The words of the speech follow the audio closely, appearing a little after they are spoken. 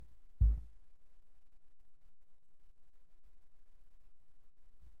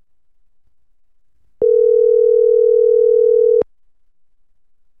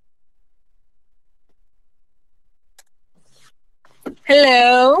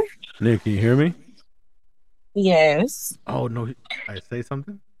Hello. Nick, can you hear me? Yes. Oh no, I say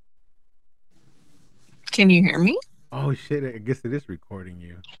something? Can you hear me? Oh shit, I guess it is recording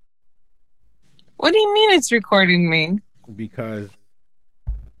you What do you mean it's recording me? because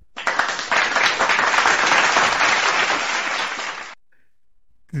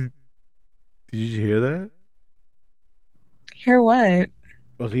did you hear that? Hear what?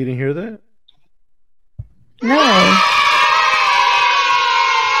 Oh, so you didn't hear that? No.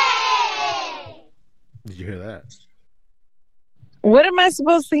 Did you hear that? What am I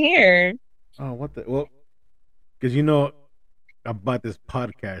supposed to hear? Oh, what the well, because you know about this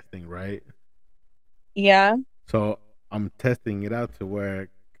podcast thing, right? Yeah. So I'm testing it out to where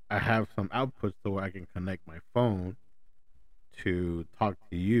I have some outputs to where I can connect my phone to talk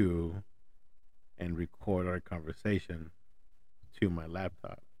to you and record our conversation to my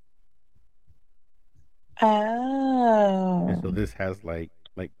laptop. And so Oh. this has like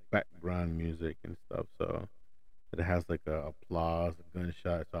background music and stuff. So it has like a applause, a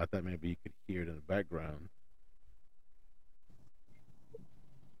gunshot. So I thought maybe you could hear it in the background.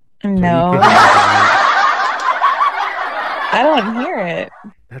 So you No. can hear nothing, right? I don't hear it.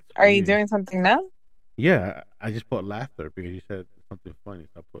 That's Are you weird. doing something now? Yeah, I just put laughter because you said something funny,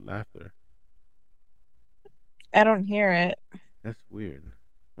 so I put laughter. I don't hear it. That's weird.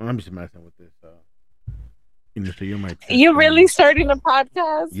 Well, I'm just messing with this. So you're my test You really dummy. starting a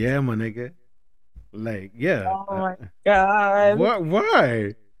podcast? Yeah, my nigga. Like, yeah. Oh my God. What?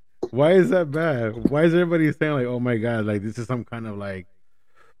 Why? Why is that bad? Why is everybody saying like, "Oh my god," like this is some kind of like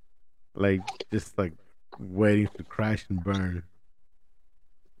just like waiting to crash and burn?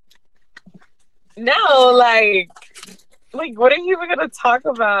 No, like what are you even gonna talk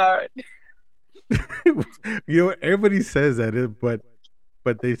about? You know, everybody says that,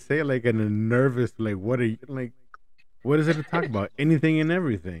 but they say like in a nervous, like, what are you like? What is it to talk about? Anything and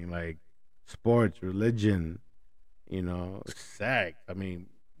everything, like sports, religion, sex. I mean,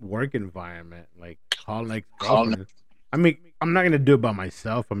 work environment, like calling ex girlfriend. I mean, I'm not gonna do it by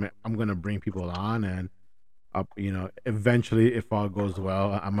myself. I mean, I'm gonna bring people on, and eventually, if all goes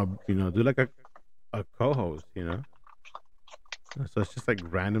well, I'm a do like a co-host. So it's just like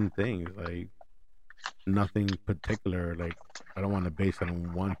random things, like nothing particular. Like I don't want to base it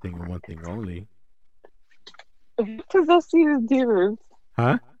on one thing and one thing only. What possessed you to do this?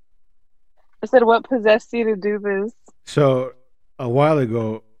 Huh? I said, what possessed you to do this? So a while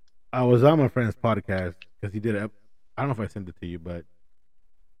ago, I was on my friend's podcast because he did a. I don't know if I sent it to you, but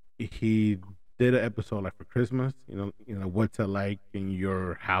he did an episode like for Christmas. What's it like in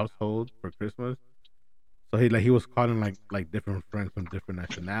your household for Christmas. So he was calling like different friends from different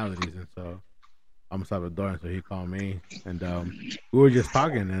nationalities, and so I'm Salvadoran, so he called me, and we were just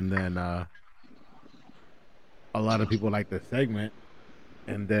talking, and then a lot of people like the segment,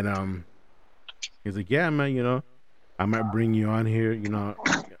 and then he's like, "Yeah, man, I might bring you on here, and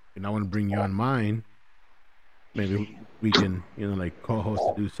I want to bring you on mine. Maybe we can, like co-host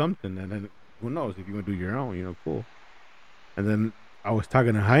to do something, and then who knows if you want to do your own, cool." And then I was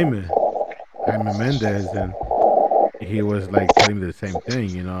talking to Jaime Mendez, and he was like telling me the same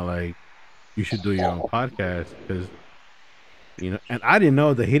thing, like you should do your own podcast because and I didn't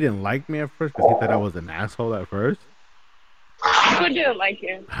know that he didn't like me at first because he thought I was an asshole at first. Who didn't like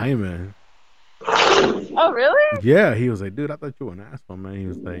you? Jaime, Oh, really? yeah, he was like, dude, I thought you were an asshole, man. He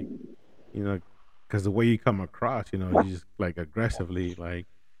was like, you know, because the way you come across, you just like aggressively, like,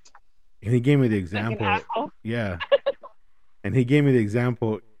 and he gave me the Like an example, asshole? yeah, and he gave me the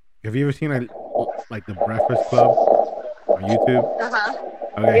example. Have you ever seen like the Breakfast Club on YouTube? Uh-huh.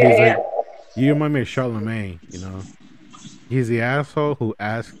 Okay, Yeah, he's like, yeah. you remind me of Charlemagne. He's the asshole who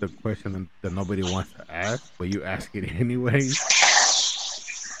asks the question that nobody wants to ask, but you ask it anyways.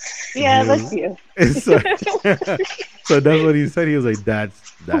 And he Yeah, that's was, you. and so, so that's what he said. He was like, "That's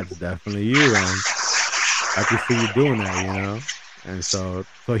definitely you, and I could see you doing that." And so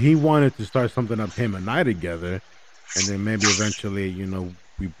he wanted to start something up, him and I together, and then maybe eventually,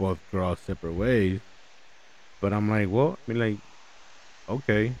 we both go our separate ways. But I'm like, well, I mean, like,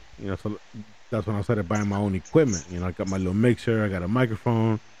 okay, so that's when I started buying my own equipment. I got my little mixer, I got a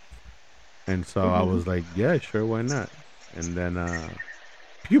microphone, and so I Hmm. was like, yeah, sure, why not? And then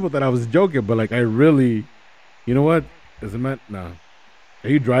people thought I was joking, but like I really, you know what? As a man, no. Are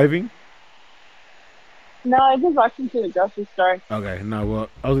you driving? No, I just walked into the grocery store. Okay, no. Well,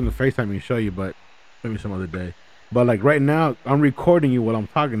 I was gonna FaceTime you and show you, but maybe some other day. But like right now, I'm recording you while I'm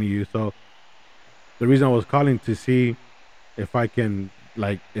talking to you. So the reason I was calling to see if I can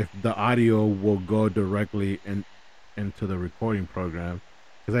like if the audio will go directly into the recording program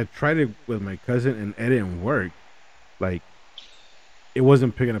because I tried it with my cousin and it didn't work. Like it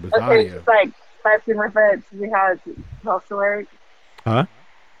wasn't picking up his Okay, audio. she's like messing with it to see how it's supposed to work. Huh?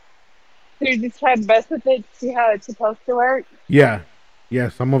 So you just try to mess with it to see how it's supposed to work. Yeah. Yeah.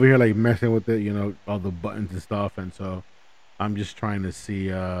 So I'm over here like messing with it, all the buttons and stuff, and so I'm just trying to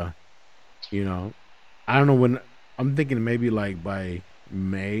see. You know, I don't know when. I'm thinking maybe like by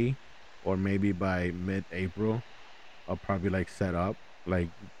May, or maybe by mid-April, I'll probably like set up, like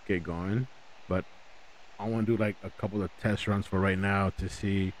get going. But I want to do like a couple of test runs for right now to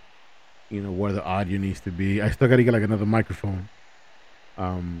see, where the audio needs to be. I still got to get like another microphone.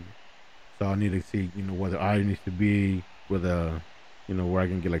 Um, so I need to see, where the audio needs to be, with where I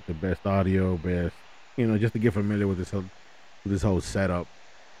can get like the best audio, best, just to get familiar with this whole setup.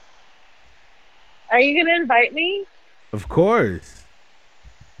 Are you gonna invite me? Of course,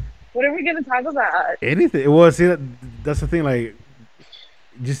 What are we gonna talk about? anything. Well, see, that's the thing. Like,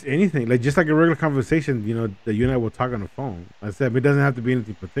 just anything, like just like a regular conversation, that you and I will talk on the phone. I said, it doesn't have to be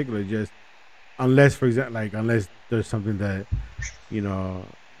anything particular. Just unless, for example, like unless there's something that you know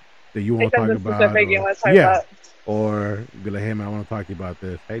that you Like want to talk something about, specific you or want to talk yeah, about? or be like, hey man, I want to talk to you about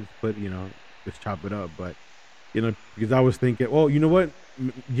this. Hey, just chop it up. But because I was thinking, well, you know what?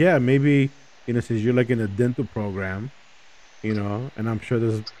 Yeah, maybe since you're like in a dental program, and I'm sure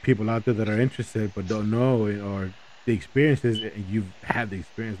there's people out there that are interested but don't know or the experiences, and you've had the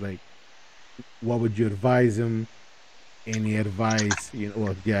experience. Like, what would you advise them? Any advice?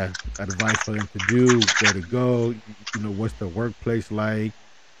 Well, yeah, advice for them to do, where to go. What's the workplace like?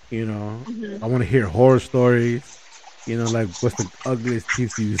 I want to hear horror stories. Like what's the ugliest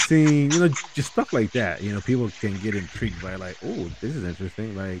teeth you've seen? Just stuff like that. People can get intrigued by like, oh, this is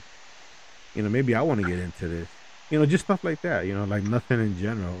interesting. Like, maybe I want to get into this. Just stuff like that. Like nothing in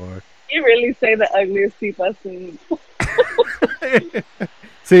general. Or You really say the ugliest people I've seen.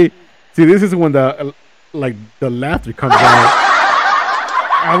 see, this is when the laughter comes out.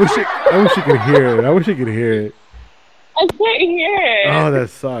 I wish you could hear it. I wish you could hear it. I can't hear Oh, it. that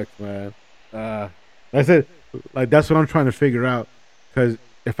sucks, man. Uh, I said, like that's what I'm trying to figure out. Because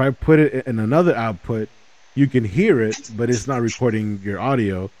if I put it in another output, you can hear it, but it's not recording your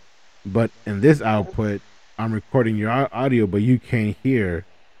audio. But in this output, I'm recording your audio, but you can't hear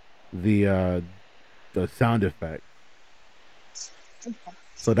the uh, the sound effect.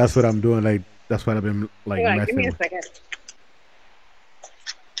 So that's what I'm doing. Like that's what I've been like Hang on, give me messing a with. second.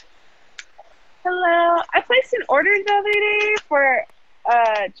 Hello, I placed an order the other day for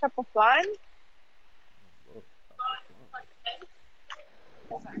triple flan.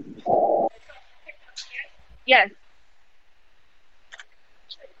 Yes,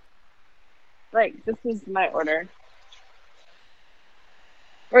 like this is my order,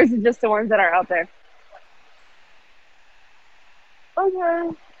 or is it just the ones that are out there?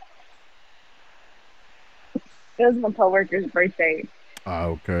 Okay. It was my coworker's birthday, Ah,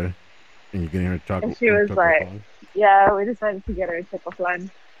 okay. And you're getting her and chocolate, she was chocolate like, flan. "Yeah, we decided to get her a triple flan."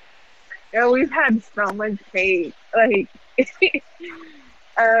 Yeah, we've had so much hate. Like,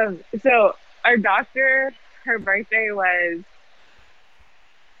 so our doctor, her birthday was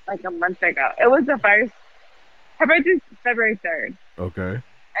like a month ago. It was the first. Her birthday's February 3rd, Okay. and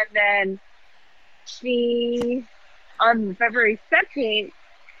then she on February 2nd,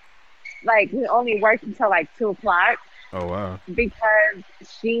 like we only worked until like 2 o'clock Oh wow. because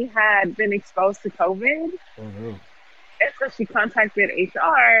she had been exposed to COVID. Oh no. And so she contacted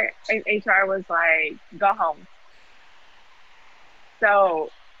HR, and HR was like, go home. So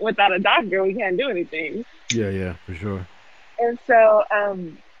without a doctor, we can't do anything. Yeah, yeah, for sure. And so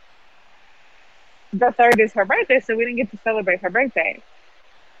the 3rd is her birthday, so we didn't get to celebrate her birthday.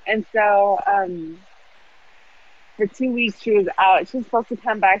 And so for 2 weeks, she was out. She was supposed to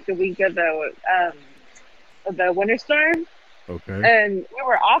come back the week of the winter storm. Okay. And we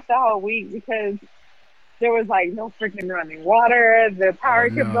were off the whole week because there was like no freaking running water. The Oh power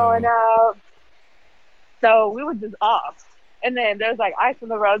kept going no. out. So we were just off. And then there's like ice on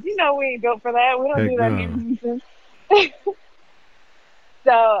the roads. You know, we ain't built for that. We don't Heck do that here no. in Houston.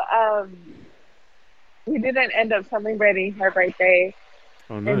 So we didn't end up celebrating her birthday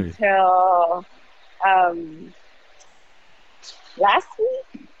Oh nice. until um, last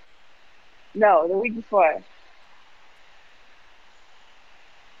week. No, the week before.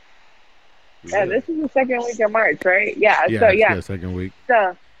 Really? This is the second week of March, right? Yeah. So Yeah, yeah. yeah, second week.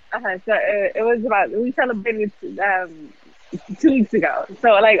 So it was about we celebrated 2 weeks ago. So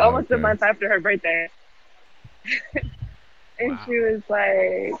like Oh, almost a okay. month after her birthday. And she Wow. was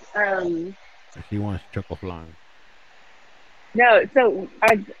like, She wants chocolate flan. no. So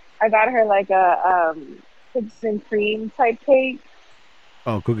I got her like a cookies and cream type cake,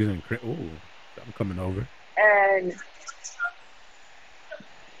 Oh, cookies and cream. Ooh, I'm coming over. and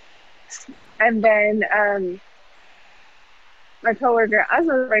And then my coworker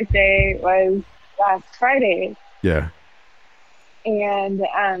Asma's birthday was last Friday, Yeah. and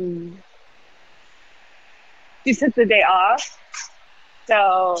she took the day off.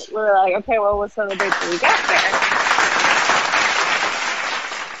 So we were like, okay, well, we'll celebrate the week after.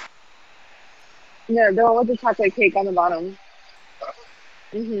 No, the one with the chocolate cake on the bottom.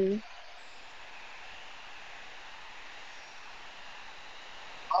 Mhm.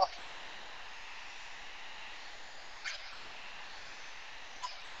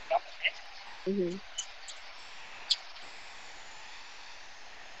 Mhm.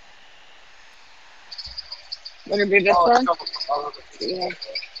 Wanna do this one? Yeah.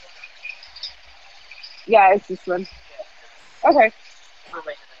 Yeah, it's this one. Okay.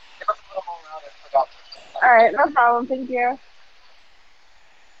 All right, no problem. Thank you.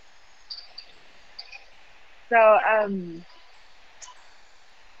 So,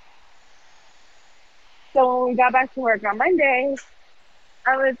 so when we got back to work on Monday,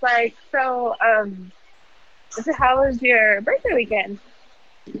 I was like, I said, how was your birthday weekend?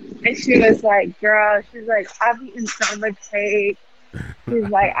 And she was like, girl, she's like, I've eaten so much cake. She's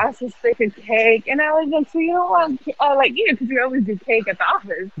like, I'm so sick of cake. And I was like, so you don't want, like, because we always do cake at the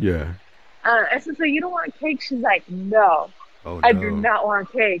office. Yeah. I said, so you don't want cake? She's like, no, Oh I do no. not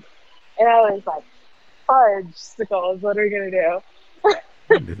want cake. And I was like, fudge sickles, what are we going to do?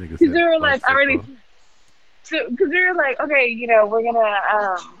 This nigga Because said we were like, already, fudgesicle. so, because we were like, okay, we're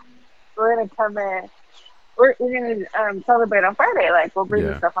gonna come in, we're gonna celebrate on Friday. Like, we'll bring the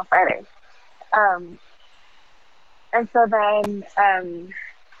Yeah. stuff on Friday. Um, and so then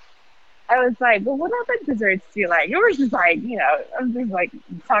I was like, well, what other desserts do you like? It was just like, I'm just like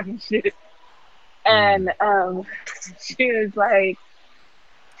talking shit. Mm. And she was like,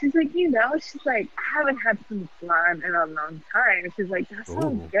 she's like, I haven't had some flan in a long time. She's like, that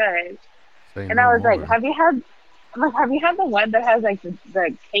sounds Oh, good. say And no I was like, more. have you had the one that has like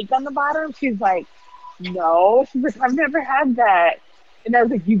the cake on the bottom? She's like, no. She's like, I've never had that. And I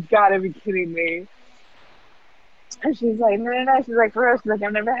was like, you gotta be kidding me. And she's like, no, no, no. She's like, for real. She's like,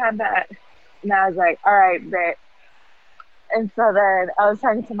 I've never had that. And I was like, all right, bet. And so then I was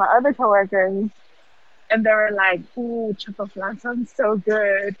talking to my other coworkers, and they were like, ooh, chocolate flan sounds so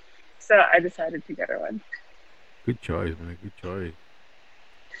good. So I decided to get her one. Good choice, man. Good choice.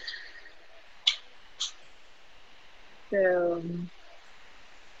 So,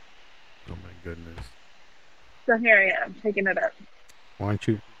 Oh my goodness. so here I am, taking it up. Why don't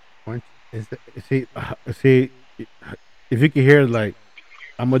you? Why don't you, is that, see, if you can hear, like,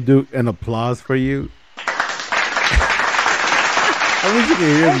 I'm gonna do an applause for you. I wish you could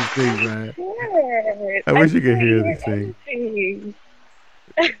hear these things, man. I I wish you could can't hear hear these things. anything.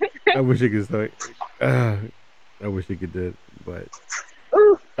 I wish you could say. I wish you could do it, but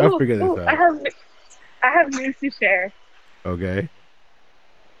Ooh, I'll ooh, figure this ooh! I out. have news to share. Okay.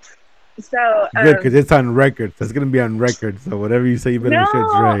 So, Good, because it's on record. So it's gonna be on record. So whatever you say, you better no, make sure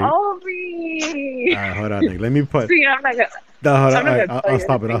it's right. Obi. All right, hold on, Nick. Let me put. See, No, hold on. I'm All not right, gonna tell I'll you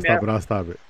stop it. I'll anything stop now. it. I'll stop it.